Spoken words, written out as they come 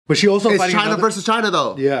But she also It's China versus China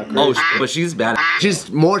though. Yeah. Oh, but she's bad.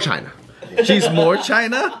 She's more China. She's more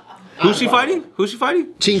China? Who's she fighting? Who's she fighting?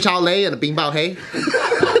 Ching Chao Lei and Bing Bao Hei.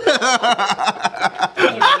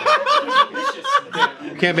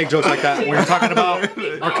 You can't make jokes like that when you're talking about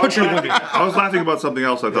our country women. I was laughing about something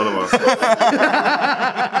else I thought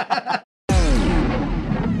about.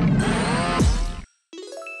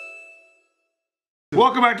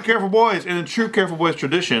 Welcome back to Careful Boys, and in true Careful Boys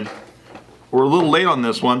tradition, we're a little late on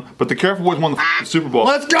this one, but the Careful Boys won the Super Bowl.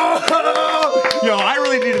 Let's go! Yo, I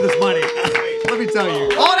really needed this money. Let me tell you.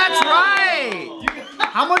 Oh, that's right!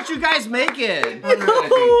 How much you guys making?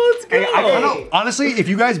 Let's go. Honestly, if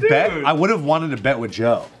you guys bet, I would have wanted to bet with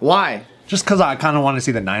Joe. Why? Just because I kind of want to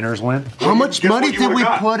see the Niners win. How much money did we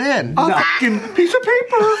put in? A fucking piece of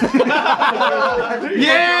paper.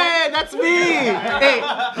 Yeah, that's me. Hey,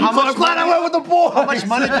 How much? I'm glad I went with the ball. How much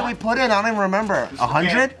money did we put in? I don't even remember.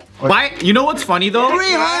 100? you know what's funny though?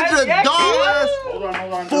 $300. Hold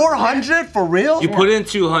on. 400 for real? You put in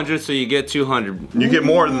 200, so you get 200. You get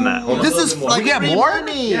more than that. Hold on. This is like free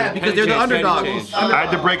money. Yeah, because they're the underdogs. I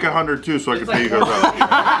had to break 100 too so I could pay you guys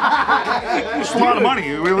out. It's a lot of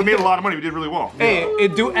money. We made a lot of money. We did really well. Hey,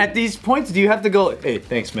 at these points, do you have to go, hey,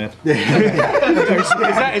 thanks, man? is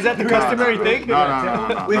that the customary thing? No.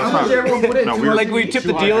 How much everyone put in? No, Like we tip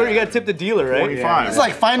the dealer, you gotta tip the dealer, right? 25. It's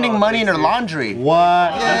like finding money in their laundry.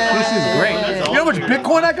 What? This is great. You know how much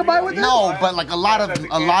Bitcoin I could buy with this? No, but like a lot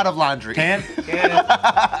of laundry. Can?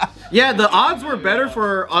 Yeah, the odds were better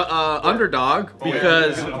for underdog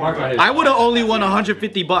because I would have only won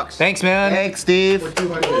 150 bucks. Thanks, man. Thanks, Steve.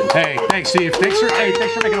 Hey, thanks, Steve. Thanks for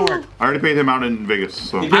making it work. I already paid him out in Vegas.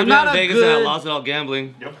 So. I'm not a Vegas good. and I lost it all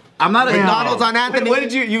gambling. Yep. I'm not a McDonald's on Anthony. What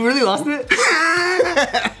did you really lost it?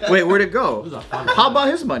 Wait, where'd it go? How about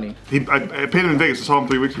his money? I paid him in Vegas. I saw him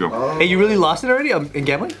 3 weeks ago. Hey, you really lost it already in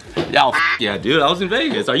gambling? Oh, yeah, dude. I was in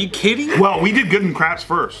Vegas. Are you kidding? Well, we did good in craps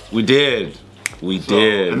first. We did. We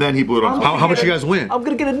did. And then he blew it on. How much you guys win? I'm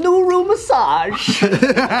gonna get a new room massage. I'll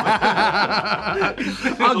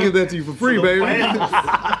give that to you for free, baby.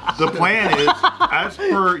 The plan is, as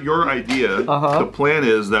per your idea, the plan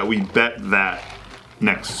is that we bet that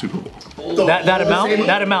next Super Bowl. That amount?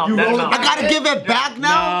 That amount. I gotta give it back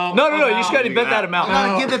now? No, you just gotta bet that amount. I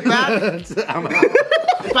gotta give it back?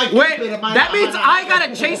 Wait, that means I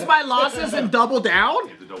gotta chase my losses and double down?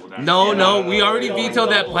 No, we already vetoed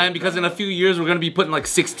that plan because in a few years we're gonna be putting like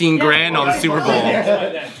 16 grand on the Super Bowl.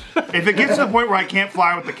 If it gets to the point where I can't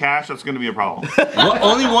fly with the cash, that's going to be a problem.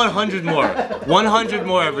 Only 100 more. 100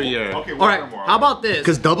 more every year. Okay, All right, how about this?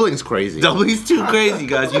 Because doubling's crazy. Doubly's too crazy,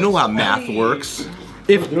 guys. You know how math works.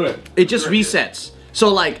 If it just resets. So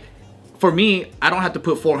like, for me, I don't have to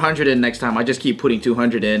put 400 in next time. I just keep putting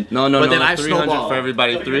 200 in. No, but then I 300 snowball. for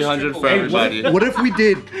everybody. 300 for everybody. What if we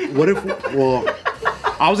did? What if? Well,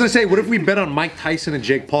 I was gonna say, what if we bet on Mike Tyson and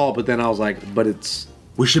Jake Paul? But then I was like, but it's.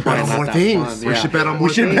 We should bet on more things. We should bet on more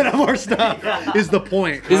things. We should bet on more stuff. Is the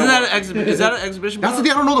point? Isn't that is that an exhibition? That's the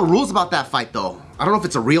thing. I don't know the rules about that fight though. I don't know if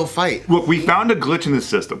it's a real fight. Look, we found a glitch in the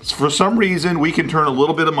system. For some reason, we can turn a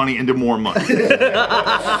little bit of money into more money.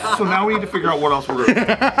 So now we need to figure out what else we're going to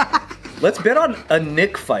do. Let's bet on a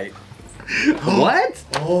Nick fight. What?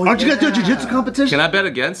 Oh, aren't you guys doing a jiu-jitsu competition? Can I bet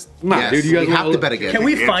against? Nah, Yes, dude, you guys have to bet again. Can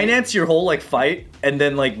we finance your whole like fight and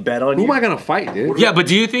then like bet on Who you? am I gonna fight, dude? Yeah, but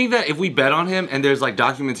do you think that if we bet on him and there's like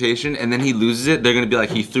documentation and then he loses it, they're gonna be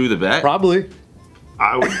like he threw the bet? Probably.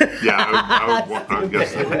 I would, yeah, I would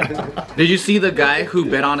guess that. Did you see the guy who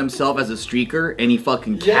bet on himself as a streaker and he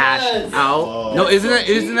fucking cashed out? No,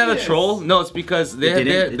 isn't that a troll? No, it's because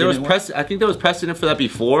there was I think there was precedent for that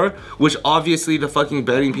before, which obviously the fucking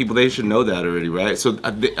betting people, they should know that already, right? So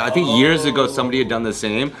I think years ago somebody had done the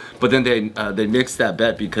same, but then they nixed that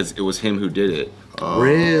bet because it was him who did it.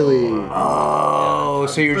 Really? Oh,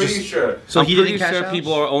 so you're just sure. So I'm he pretty didn't cash sure out?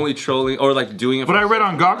 people are only trolling or like doing it. But I read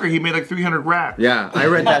on Gawker he made like 300 racks. Yeah, I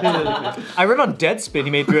read that too. I read on Deadspin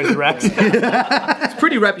he made 300 racks. It's a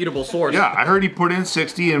pretty reputable source. Yeah, I heard he put in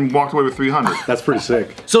 60 and walked away with 300. That's pretty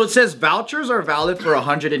sick. So it says vouchers are valid for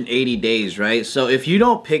 180 days, right? So if you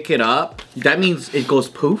don't pick it up, that means it goes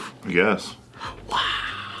poof? I guess. Wow.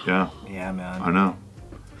 Yeah. Yeah, man. I know.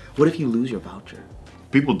 What if you lose your voucher?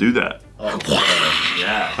 People do that.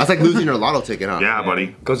 Yeah. That's like losing your lotto ticket, huh? Yeah,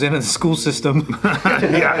 buddy. Goes in the school system.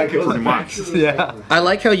 Yeah, pretty much. Yeah. I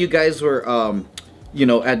like how you guys were, you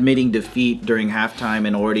know, admitting defeat during halftime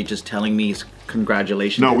and already just telling me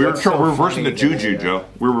congratulations. No, we're reversing the juju, Joe.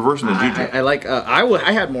 We're reversing the juju. I like.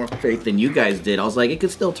 I had more faith than you guys did. I was like, it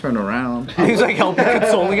could still turn around. He was like helping,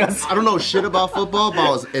 consoling us. I don't know shit about football, but I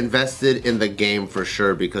was invested in the game for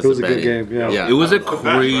sure because It was of a good betting. game, yeah. It was a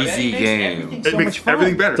crazy game. It makes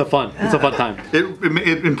everything better. It's a fun time.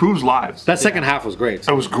 It improves lives. That second half was great.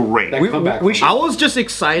 That was great. I was just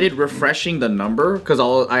excited refreshing the number because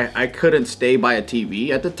I couldn't stay by a TV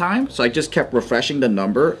at the time, so I just kept refreshing the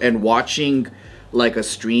number and watching like a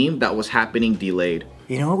stream that was happening delayed.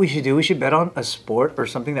 You know what we should do? We should bet on a sport or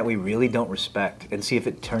something that we really don't respect and see if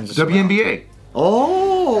it turns us around. WNBA.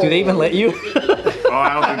 Oh. Do they even let you? Oh,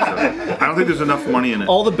 I don't think so. I don't think there's enough money in it.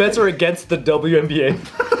 All the bets are against the WNBA.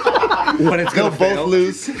 When it's gonna both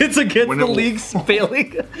lose. It's against the leagues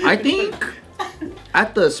failing. I think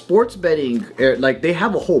at the sports betting, like they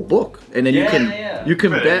have a whole book, and then you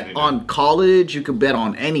can bet on college, you can bet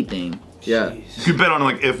on anything. Yeah. You could bet on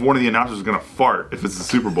like if one of the announcers is gonna fart if it's the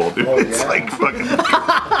Super Bowl, dude. It's like fucking,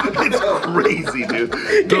 it's crazy, dude.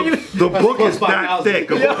 The book is that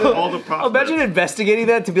thick of all the prospects. Imagine investigating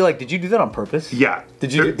that to be like, did you do that on purpose? Yeah.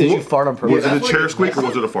 Did you fart on purpose? Was it a chair squeak or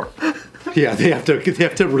was it a fart? Yeah, they have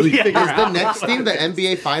to really figure Is out. the next thing the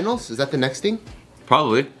NBA Finals? Is that the next thing?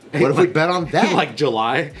 Probably. What if we bet on that? like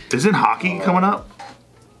July. Isn't hockey coming up?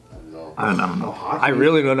 I don't know. I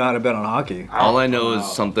really don't know how to bet on hockey. All I know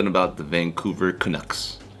is something about the Vancouver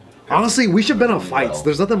Canucks. Honestly, we should bet on fights.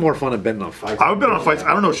 There's nothing more fun than betting on fights. I would bet on fights.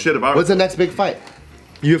 I don't know shit about What's it. the next big fight?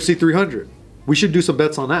 UFC 300. We should do some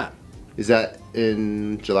bets on that. Is that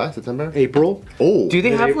in July, September? April. Oh. Do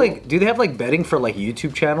they have like betting for like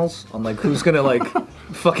YouTube channels on like who's gonna like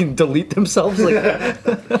fucking delete themselves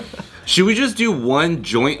like Should we just do one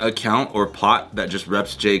joint account or pot that just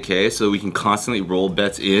reps JK so we can constantly roll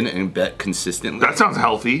bets in and bet consistently? That sounds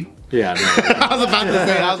healthy. Yeah. No. I was about to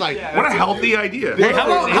say, I was like, What a healthy idea. Hey,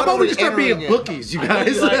 how about we just start entering being it? bookies, you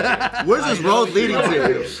guys? where's this road leading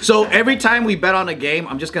to? So every time we bet on a game,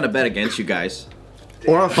 I'm just gonna bet against you guys.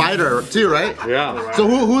 Or a fighter, too, right? Yeah. So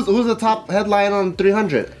who's the top headline on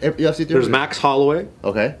 300? UFC 300? There's Max Holloway,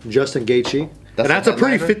 Okay. Justin Gaethje. That's a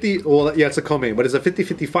pretty 50. Well, yeah, it's a co-main, but it's a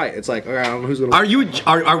 50-50 fight. It's like, I don't know who's gonna.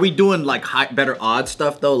 Are we doing like better odds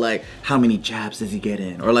stuff though? Like how many jabs does he get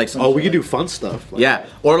in, or like some? Oh, we could do fun stuff. Like, Yeah,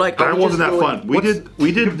 or like That wasn't that fun.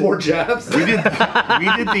 We did more jabs. we did the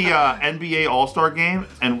NBA All-Star game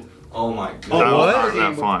and Oh my god. that was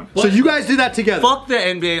not that fun. So you guys did that together. Fuck the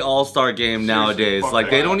NBA All-Star game nowadays. Like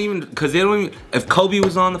they don't even, if Kobe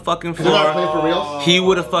was on the fucking They're not playing floor, for real? he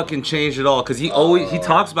would have fucking changed it all. Cause he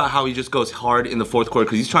talks about how he just goes hard in the fourth quarter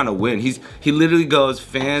because he's trying to win. He literally goes,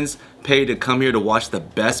 fans pay to come here to watch the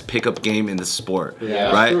best pickup game in the sport.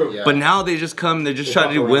 Yeah, right? true. Yeah. But now they just come, they just try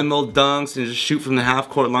to do windmill dunks and just shoot from the half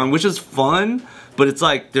court line, which is fun, but it's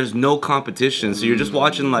like there's no competition. So you're just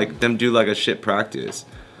watching like them do like a shit practice.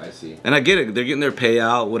 I see. And I get it, they're getting their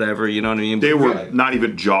payout, whatever, you know what I mean? They were not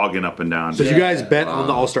even jogging up and down. So you guys bet on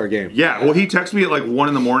the All-Star game. Yeah, well, he texted me at like 1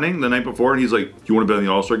 in the morning the night before, and he's like, "Do you want to bet on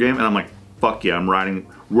the All-Star game?" And I'm like, "Fuck yeah, I'm riding.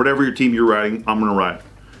 Whatever your team you're riding, I'm gonna ride."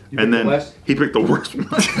 And then he picked the worst one.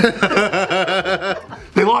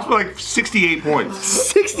 They lost by like 68 points.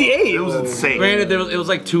 68? It was insane. Granted, it was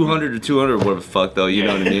like 200 to 200 or whatever the fuck though, you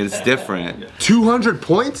know what I mean? It's different. 200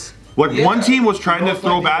 points? Like one team was trying to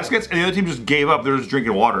throw baskets, and the other team just gave up. They were just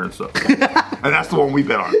drinking water and stuff. And that's the one we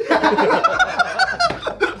bet on.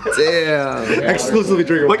 Damn. Exclusively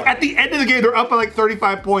drinking. Like at the end of the game, they're up by like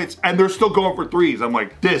 35 points, and they're still going for threes. I'm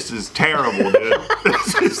like, this is terrible, dude.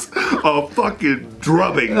 This is a fucking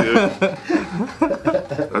drubbing, dude.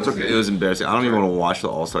 That's okay. It was embarrassing. I don't even want to watch the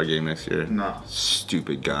All-Star game next year. No.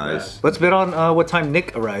 Stupid guys. Let's bet on what time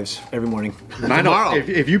Nick arrives every morning. Tomorrow.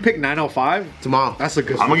 If you pick 9:05, Tomorrow. that's a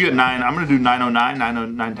good. I'm gonna get 9. I'm gonna do 909,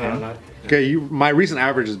 909, 10. Okay, my recent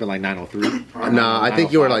average has been like 9:03. Nah, I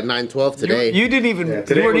think you were like 9:12 today. You didn't even,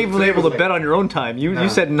 you weren't even able to bet on your own time. You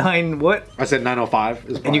said 9 what? I said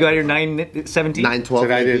 9:05. And you got here 9:17?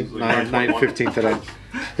 9:12. I did 9:15 today.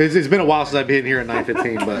 It's been a while since I've been here at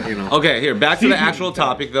 9:15, but you know. Okay, here, back to the actual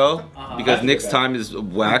topic though, because Nick's time is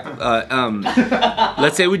whack.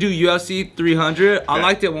 Let's say we do UFC 300. I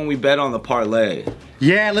liked it when we bet on the parlay.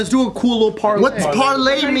 Yeah, let's do a cool little parlay. What's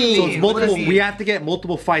parlay mean? So it's multiple. We have to get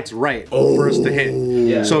multiple fights right for us to hit.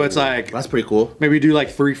 Yeah. So it's like That's pretty cool. maybe do like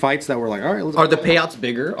 3 fights that were like, all right, let's. Are the payouts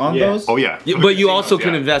bigger on those? Oh yeah. But you also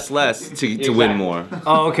can invest less to win more.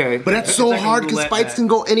 Oh, okay. But that's so hard because fights can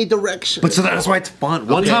go any direction. But so that's why it's fun.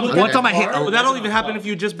 One time I hit. But that'll even happen if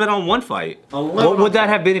you just bet on one fight. What would that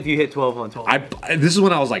have been if you hit 12 on 12? This is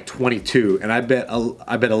when I was like 22, and I bet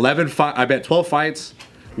 12 fights.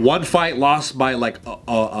 One fight lost by like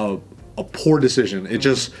a poor decision. It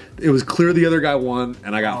was clear the other guy won,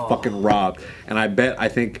 and I got fucking robbed. And I bet, I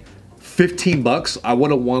think, $15, I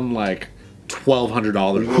would have won like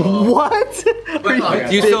 $1,200. What?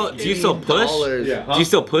 Do you still push? Yeah. Do you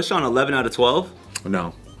still push on 11 out of 12?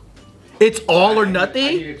 No. It's all or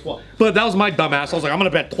nothing? But that was my dumbass. I was like, I'm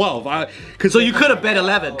gonna bet 12. So you could have bet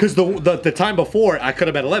 11. Because the time before, I could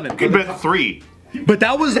have bet 11. You bet 3. But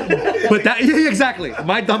that was, yeah, exactly.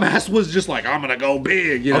 My dumbass was just like, I'm gonna go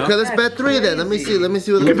big, you know? Okay, let's bet 3 then. Let me see what.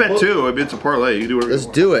 You can bet 2. I mean, it's a parlay. You can do whatever. Let's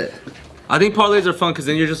do it. I think parlays are fun because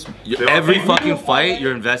then every fucking fight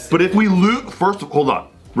you're invested. But if we lose, first, hold on,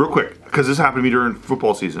 real quick, because this happened to me during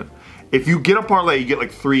football season. If you get a parlay, you get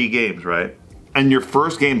like 3 games, right? And your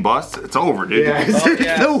first game busts, it's over, dude. Yeah, it's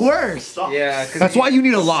the worst. Yeah, that's why you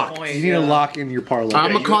need a lock. You need a lock in your parlay.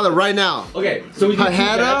 I'm gonna call it right now. Okay, so we do 2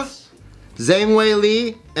 bets. Zhang Wei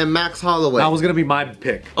Li, and Max Holloway. That was gonna be my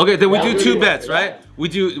pick. Okay, then we do 2 bets, right? We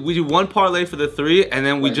do 1 parlay for the 3, and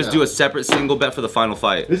then we just do a separate single bet for the final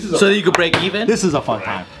fight. So that you could break even? This is a fun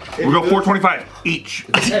time. We go 425 each.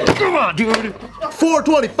 Come on, dude.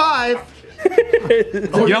 425. You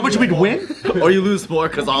know how much we'd win? Or you lose more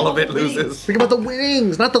because all of it loses. Think about the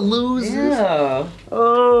winnings, not the loses. Yeah.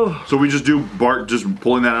 So we just do Bart just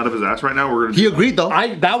pulling that out of his ass right now? We're gonna. He agreed though.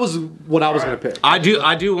 That was what I was gonna pick. I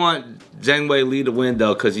do want Zhang Wei Li to win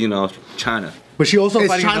though, because China. But she also It's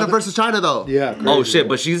fighting China versus China though. Yeah. Crazy. Oh shit,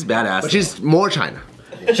 but she's badass. But she's more China.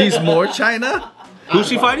 She's more China? Who's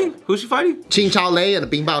she fighting? Qing Chao Lei and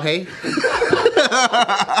Bing Bao He.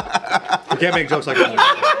 You can't make jokes like that.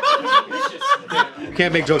 You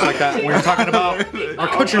can't make jokes like that when you're talking about our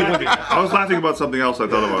country women. I was laughing about something else I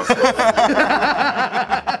thought about.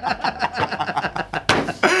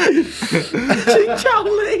 Qing Chao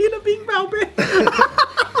Lei and a Bing Bao He.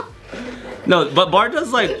 No, but Bart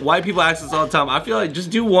does like white people accents all the time. I feel like just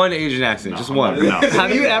do 1 Asian accent, just 1. No.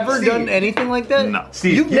 Have you ever done anything like that? No.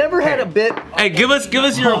 You've never had a bit. Hey, give us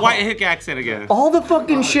your white hick accent again. All the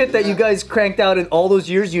fucking shit that you guys cranked out in all those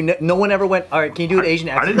years, no one ever went, all right, can you do an Asian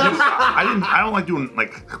accent? I don't like doing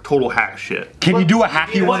like total hack shit. Can you do a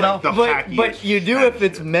hacky one though? The But hackiest you do if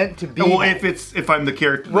it's meant to be. Well, if I'm the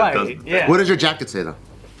character that does right, it. yeah. What does your jacket say though?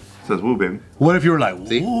 It says woo, baby. What if you were like,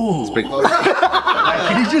 See? ooh? It's pretty-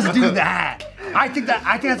 Can you just do that? I think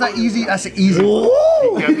that's not easy. That's easy. Wow.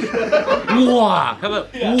 How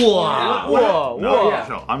about wow? Whoa,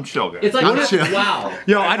 No, I'm chill, guys. It's like I'm chill. wow.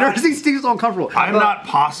 Yo, I never seen Steve so uncomfortable. I'm not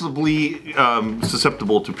possibly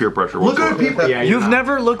susceptible to peer pressure. Look at whatsoever. people. Yeah, You've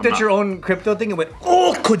never looked at your own crypto thing and went,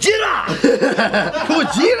 oh, Kojira!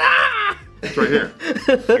 Kojira! It's right here.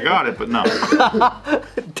 I got it, but no.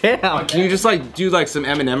 Damn. Can you just like do like some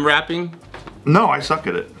Eminem rapping? No, I suck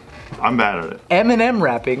at it. I'm bad at it. Eminem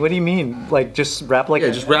rapping? What do you mean? Like just rap like? Yeah,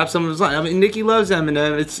 just rap some of his lines. I mean, Nicki loves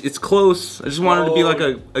Eminem. It's close. I just wanted to be like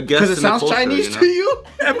a guest. Because it in the sounds culture, Chinese to you?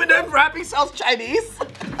 Eminem rapping sounds Chinese?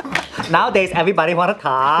 Nowadays, everybody want to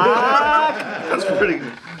talk. That's pretty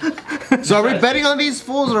good. So are we betting on these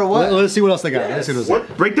fools or what? Let's see what else they got. Let's see what else they got.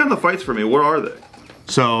 What? Break down the fights for me. What are they?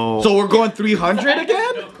 So So we're going 300 again?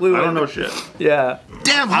 I don't know shit. Yeah.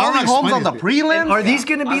 Damn, I don't Holly know Holmes on the explain prelims? Are these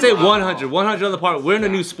gonna be? I say 100. 100 on the parlay. We're in a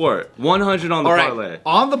new sport. 100 on the All right. parlay.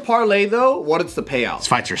 On the parlay though, what is the payout? these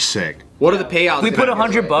fights are sick. What are the payouts? We put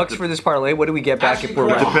 $100 for this parlay. What do we get back if we're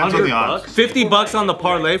right? Depends on the odds. $50 on the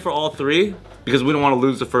parlay for all 3 because we don't want to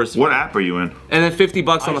lose the first What one. app are you in? And then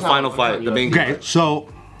 $50 on the final fight. The main. Okay, so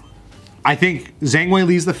I think Zhang Wei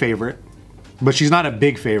Li's the favorite, but she's not a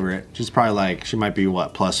big favorite. She's probably like, she might be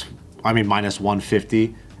what, minus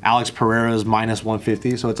 150. Alex Pereira's minus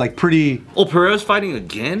 150, so it's like pretty. Oh, Pereira's fighting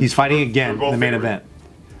again? He's fighting again in the main event.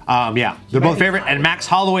 Yeah, they're both favorite, and Max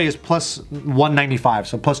Holloway is plus 195,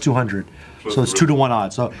 so plus 200. So it's 2-to-1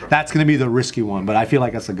 odds. So that's gonna be the risky one, but I feel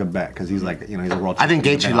like that's a good bet because he's like, he's a world. I think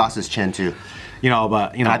champion. Gaethje lost his chin too.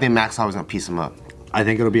 But I think Max Holloway's gonna piece him up. I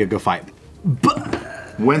think it'll be a good fight.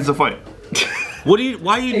 When's the fight?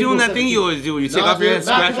 Why are you doing that thing you always do when you take off your head and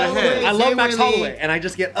scratch your head? I love Max Holloway, and I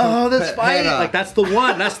just get this fight. Like that's the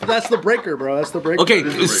one. That's the breaker, bro. That's the breaker.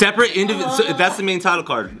 Okay, separate individual. So that's the main title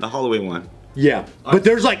card, the Holloway one. Yeah, but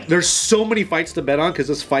there's so many fights to bet on because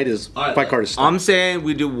this fight card is. I'm saying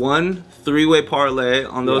we do 1 3-way parlay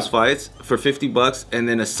on those fights for $50, and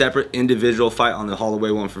then a separate individual fight on the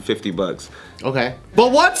Holloway one for $50. Okay.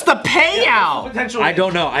 But what's the payout? I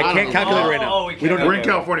don't know. I can't calculate right now. we don't. We're in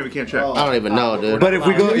California. We can't check. I don't even know, dude. But if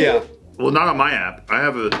we go, Well, not on my app. I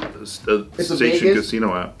have a station Vegas?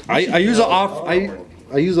 casino app. I use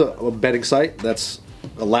a betting site that's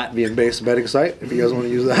a Latvian-based betting site. If you guys want to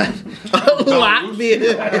use that. Latvian.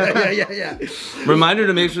 yeah. Reminder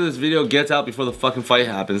to make sure this video gets out before the fucking fight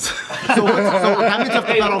happens. So that means you have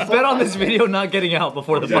to bet on Bet on this video not getting out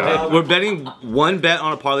before the fight. We're betting one bet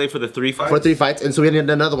on a parlay for the 3 fights. for 3 fights, and so we need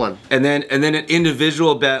another one. And then an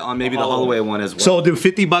individual bet on maybe the Holloway one as well. So we'll do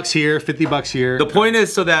 $50 here, $50 here. The point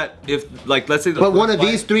is so that if, like, let's say the But one first of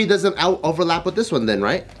these 3 doesn't overlap with this one, then,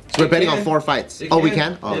 right? So we're betting on 4 fights. Oh, we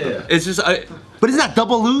can? Oh, okay. it's just, But isn't that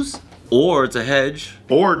double lose? or it's a hedge.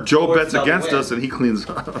 Or Joe Or bets it's not against the way. us and he cleans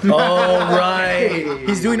up. Oh, right.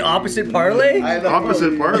 He's doing opposite parlay?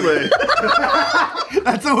 Opposite parlay.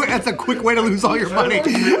 That's a quick way to lose all your money.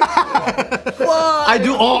 I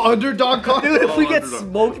do all underdog cards. Dude, if we get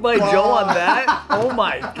smoked by Joe on that, oh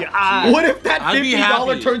my god. What if that I'd be $50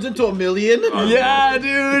 happy. turns into $1 million? Yeah,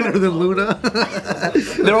 dude. Better than Luna.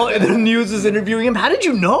 The news is interviewing him. How did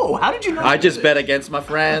you know? How did you know? I just bet against my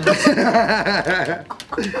friends.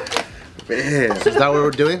 Man. Is that what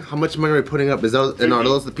we're doing? How much money are we putting up? Is those, and are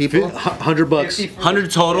those the people? $100.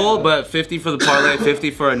 100 total, but 50 for the parlay,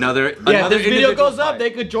 50 for another. Yeah, if another this video individual goes up, fight.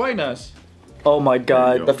 they could join us. Oh my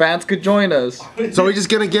god. The fans could join us. So we're just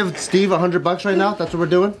gonna give Steve $100 right now? That's what we're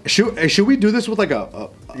doing? Should we do this with like a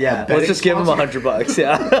Yeah, let's just give him $100.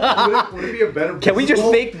 Yeah. would it be a better Can we just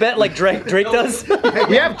fake bet like Drake does? We have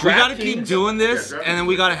We gotta DraftKings. keep doing this, and then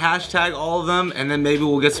we gotta hashtag all of them, and then maybe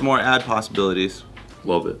we'll get some more ad possibilities.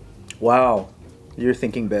 Love it. Wow. You're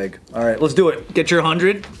thinking big. All right, let's do it. Get your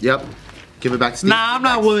 100. Yep. Give it back to Steve. Nah, I'm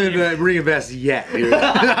not willing to reinvest yet, dude.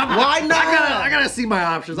 Why not? I gotta see my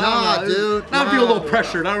options. I Nah, don't know. dude, Now I feel a nah. little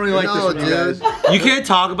pressured. I don't really like No, this from you dude. guys. You can't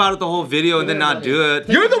talk about it the whole video and then not do it.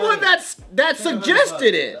 You're the one that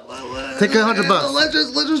suggested it. Take $100. Let's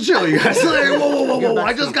just chill, you guys. Whoa.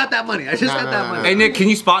 I just got that money. I just got that money. Hey Nick, can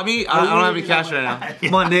you spot me? I don't have any cash right now.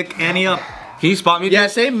 Come on, Nick. Ante up. Can you spot me? Yeah,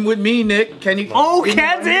 same with me, Nick. Can you? Oh,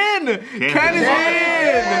 Can's in! Can is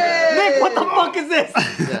in! Nick, what the fuck is this?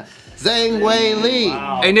 Zhang Wei Li.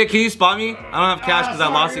 Hey Nick, can you spot me? I don't have cash because I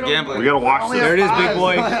lost at gambling. We gotta watch this. There it is, big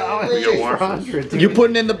boy. We gotta watch this. You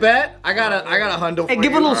putting in the bet? I got a hundo. Hey,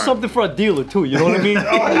 give a little something for a dealer too, you know what I mean?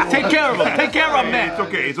 Take care of him. Take care of him, man.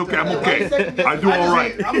 It's okay. I'm okay. I do all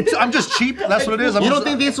right. I'm just cheap. That's what it is. You don't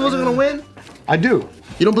think these fools are gonna win? I do.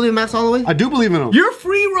 You don't believe in Max Holloway? I do believe in him. You're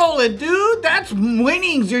free rolling, dude. That's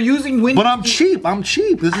winnings. You're using winnings. But I'm cheap. I'm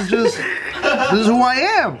cheap. This is who I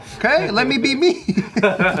am. Okay? Let me be me.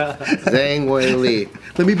 Zhang Wei Li.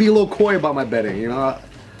 Let me be a little coy about my betting, you know?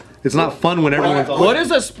 It's not fun when everyone's What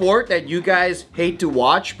is a sport that you guys hate to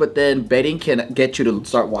watch, but then betting can get you to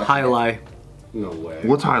start watching? Highlight.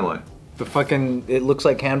 What's highlight? The fucking, it looks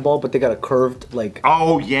like handball, but they got a curved, like.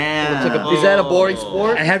 Oh yeah. Is that a boring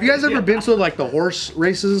sport? Have you guys ever been to like the horse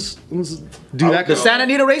races? Do that? The Santa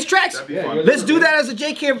Anita racetracks? Let's do that as a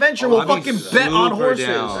JK adventure. We'll I'd be fucking bet on super horses.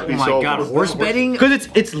 down. Oh my God, horse betting? Because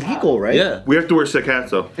it's legal, right? Yeah. We have to wear sick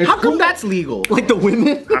hats though. How come that's legal? Like the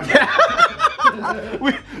women?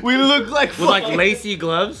 We look like With like lacy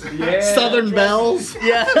gloves. Southern Bells.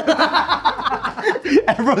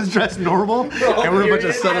 Everyone's dressed normal, and we're a bunch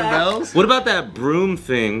of Southern Bells. What about that broom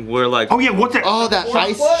thing where like Oh yeah, what's that? Oh, that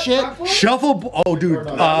ice shit? Shuffle. Oh, dude.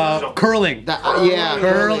 Curling. That, yeah,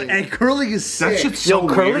 Curling. And curling is That sick. shit's so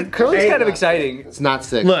weird. Curling's kind of exciting. It's not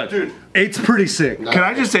sick. Look, it's pretty sick. Can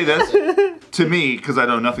I just say this? To me, because I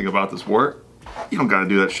know nothing about the sport, you don't gotta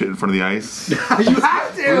do that shit in front of the ice. You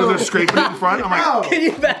have They're scraping it in front. I'm like, Can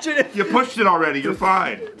you imagine it? you pushed it already. You're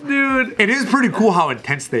fine. Dude, it is pretty cool how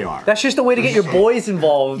intense they are. That's just a way to get your boys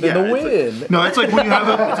involved in the it's win. like- no, it's like when you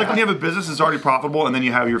have a business that's already profitable, and then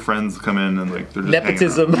you have your friends come in and like they're just hanging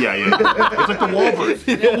Nepotism. out. Yeah. It's like the Wahlbergs.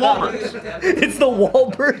 The Wahlbergs. It's the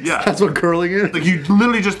Wahlbergs. Yeah. That's what curling is. Like you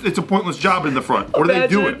literally it's a pointless job in the front. What are they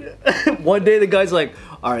doing? One day the guy's like,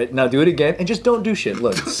 all right, now do it again, and just don't do shit.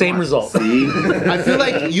 Look, same result. I feel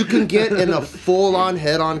like you can get in a full-on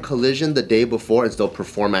head-on collision the day before and still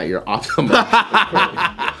perform at your optimum.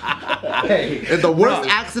 And the worst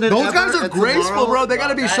accident Those ever, guys are and graceful, tomorrow- bro. They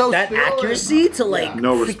gotta be so. That accuracy to like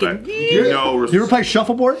No respect. No respect. You ever play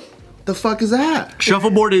shuffleboard? The fuck is that?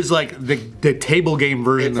 Shuffleboard is like the table game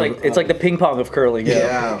version. it's like the ping pong of curling.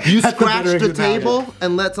 Yeah. You That's the scratch better the analogy. table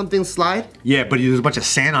and let something slide? Yeah, but there's a bunch of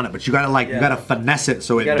sand on it. But you gotta you gotta finesse it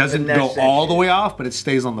so it gotta doesn't go finesse that all the shit. way off, but it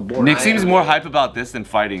stays on the board. Nick seems more hype about this than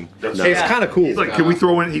fighting. It's kind of cool. He's like, can we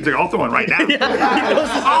throw in? He's like, I'll throw in right now.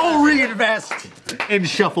 I'll reinvest in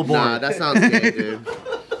shuffleboard. Nah, that sounds gay, dude.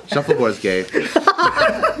 Shuffleboard's gay.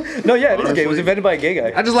 No, yeah, it is gay. It was invented by a gay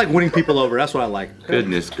guy. I just like winning people over. That's what I like.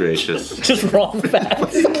 Goodness gracious. Just wrong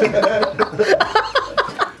facts.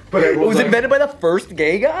 But It was invented by the first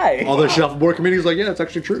gay guy. All the shuffleboard committee's like, yeah, it's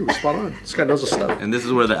actually true. Spot on. This guy knows his stuff. And this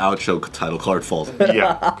is where the outro title card falls.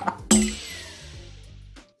 Yeah.